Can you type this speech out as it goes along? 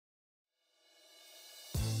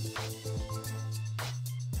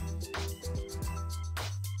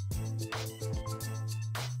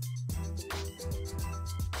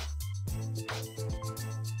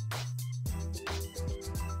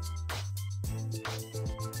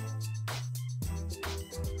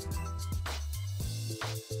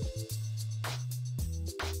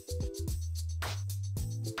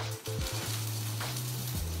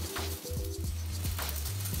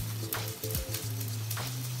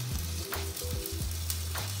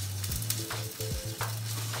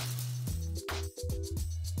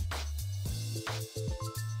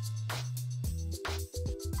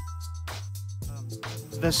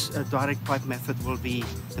This direct pipe method will be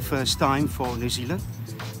the first time for New Zealand,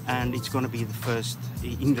 and it's going to be the first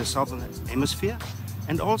in the southern hemisphere,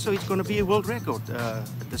 and also it's going to be a world record, a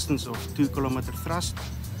distance of 2-kilometer thrust.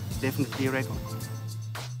 It's definitely a record.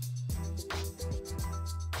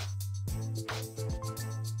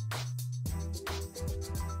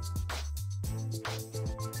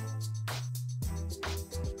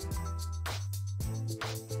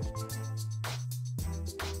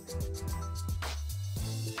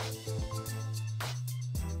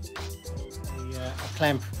 A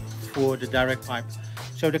clamp for the direct pipe.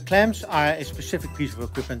 So the clamps are a specific piece of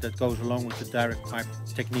equipment that goes along with the direct pipe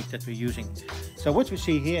technique that we're using. So what you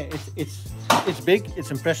see here, it's big, it's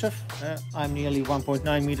impressive. I'm nearly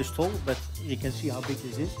 1.9 meters tall, but you can see how big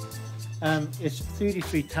this is. It's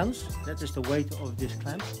 33 tons, that is the weight of this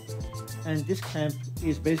clamp. And this clamp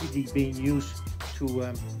is basically being used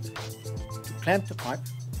to clamp the pipe,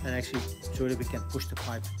 and actually so that we can push the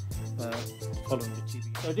pipe following the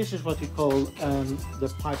TV. So this is what we call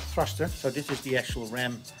the pipe thruster. So this is the actual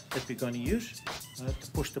ram that we're going to use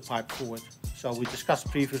to push the pipe forward. So we discussed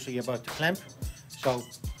previously about the clamp. So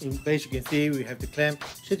in theory we have the clamp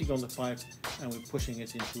sitting on the pipe and we're pushing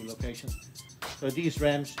it into location. So these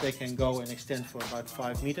rams, they can go and extend for about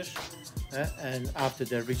 5 meters and after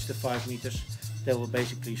they reach the 5 meters they will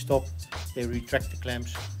basically stop, they retract the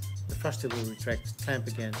clamps, the thruster will retract, clamp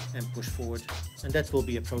again and push forward, and that will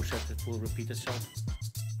be a process that will repeat itself.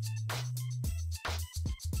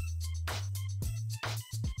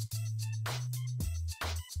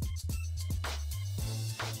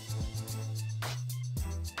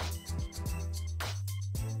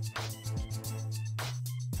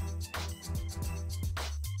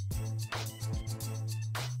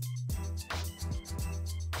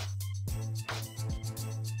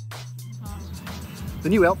 The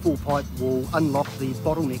new outfall pipe will unlock the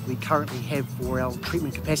bottleneck we currently have for our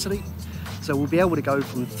treatment capacity. So we'll be able to go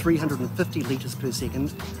from 350 litres per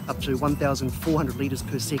second up to 1,400 litres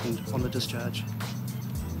per second on the discharge.